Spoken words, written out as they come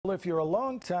Well, if you're a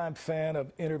longtime fan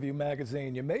of Interview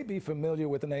magazine, you may be familiar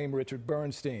with the name Richard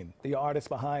Bernstein, the artist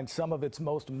behind some of its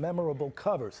most memorable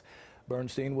covers.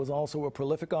 Bernstein was also a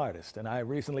prolific artist, and I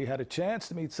recently had a chance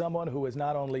to meet someone who is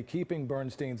not only keeping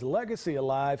Bernstein's legacy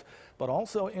alive, but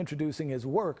also introducing his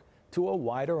work to a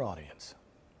wider audience.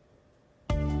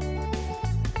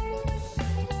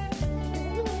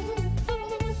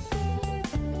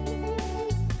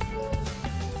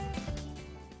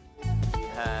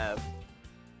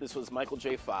 This was Michael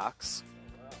J. Fox.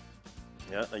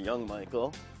 Yeah, a young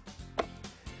Michael.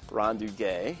 Ron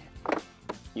Duguay.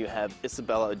 You have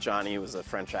Isabella Adjani, who was a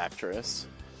French actress.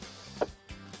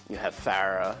 You have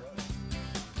Farah.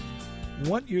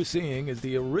 What you're seeing is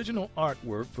the original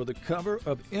artwork for the cover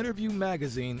of Interview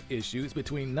magazine issues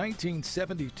between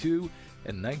 1972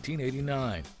 and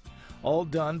 1989. All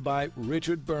done by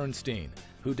Richard Bernstein,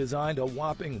 who designed a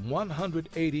whopping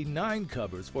 189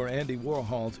 covers for Andy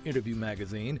Warhol's Interview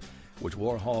magazine, which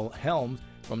Warhol helmed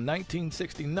from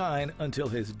 1969 until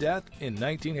his death in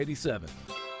 1987.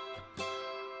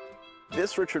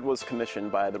 This Richard was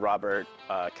commissioned by the Robert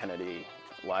Kennedy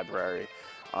Library.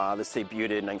 This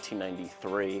debuted in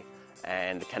 1993,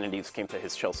 and the Kennedys came to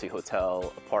his Chelsea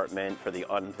Hotel apartment for the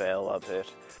unveil of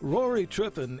it. Rory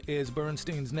Triffin is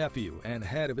Bernstein's nephew and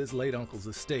head of his late uncle's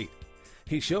estate.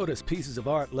 He showed us pieces of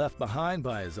art left behind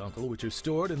by his uncle, which are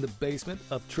stored in the basement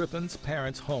of Triffin's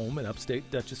parents' home in upstate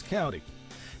Dutchess County.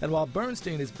 And while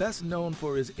Bernstein is best known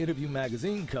for his Interview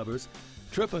magazine covers,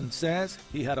 Triffin says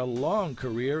he had a long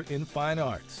career in fine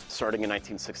arts. Starting in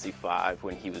 1965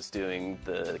 when he was doing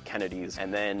the Kennedys,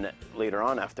 and then later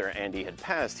on after Andy had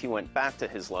passed, he went back to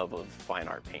his love of fine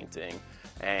art painting.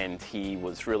 And he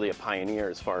was really a pioneer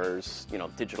as far as,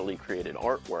 digitally created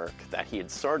artwork that he had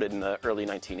started in the early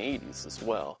 1980s as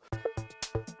well.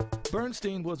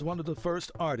 Bernstein was one of the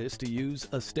first artists to use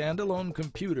a standalone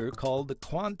computer called the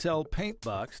Quantel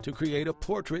Paintbox to create a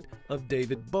portrait of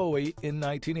David Bowie in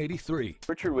 1983.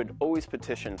 Richard would always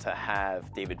petition to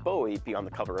have David Bowie be on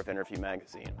the cover of Interview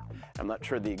magazine. I'm not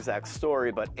sure the exact story,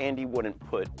 but Andy wouldn't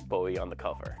put Bowie on the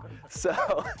cover.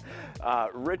 So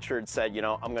Richard said,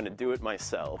 I'm going to do it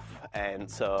myself.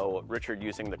 And so Richard,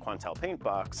 using the Quantel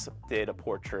Paintbox, did a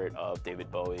portrait of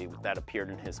David Bowie that appeared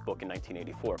in his book in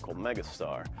 1984 called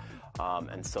Megastar.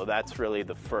 And so that's really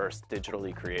the first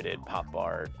digitally created pop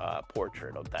art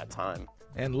portrait of that time.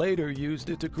 And later used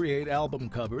it to create album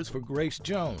covers for Grace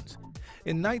Jones.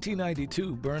 In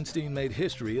 1992, Bernstein made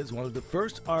history as one of the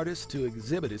first artists to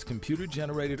exhibit his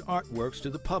computer-generated artworks to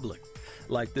the public,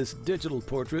 like this digital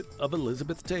portrait of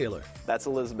Elizabeth Taylor. That's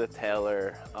Elizabeth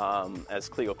Taylor as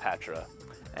Cleopatra,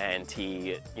 and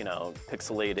he,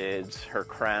 pixelated her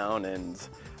crown, and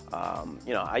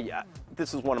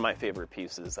this is one of my favorite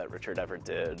pieces that Richard ever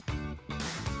did.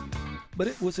 But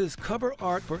it was his cover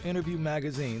art for Interview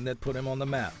magazine that put him on the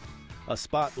map, a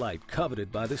spotlight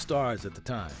coveted by the stars at the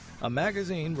time, a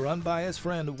magazine run by his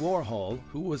friend Warhol,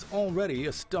 who was already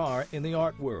a star in the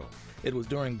art world. It was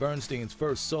during Bernstein's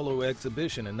first solo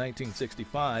exhibition in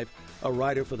 1965, a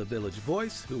writer for the Village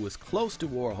Voice, who was close to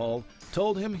Warhol,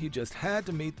 told him he just had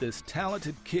to meet this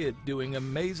talented kid doing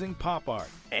amazing pop art.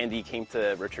 Andy came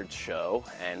to Richard's show,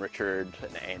 and Richard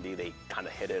and Andy, they kind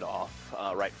of hit it off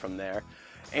right from there.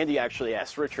 Andy actually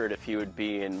asked Richard if he would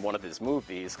be in one of his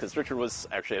movies, because Richard was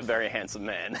actually a very handsome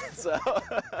man. So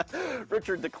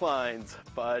Richard declined,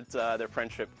 but their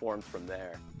friendship formed from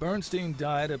there. Bernstein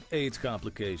died of AIDS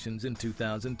complications in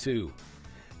 2002.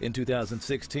 In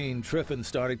 2016, Triffin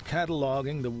started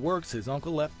cataloging the works his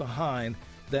uncle left behind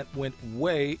that went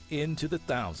way into the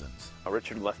thousands.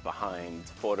 Richard left behind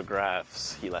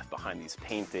photographs, he left behind these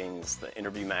paintings, the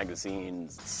Interview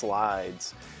magazines,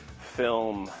 slides,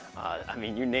 film,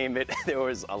 you name it, there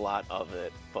was a lot of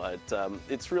it. But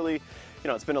it's really,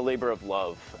 it's been a labor of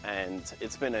love, and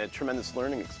it's been a tremendous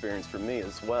learning experience for me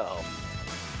as well.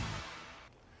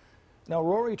 Now,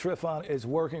 Rory Triffin is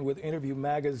working with Interview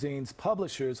magazine's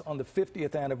publishers on the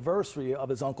 50th anniversary of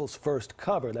his uncle's first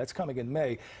cover. That's coming in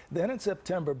May. Then in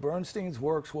September, Bernstein's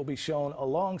works will be shown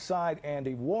alongside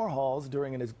Andy Warhol's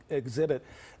during an exhibit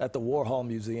at the Warhol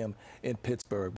Museum in Pittsburgh.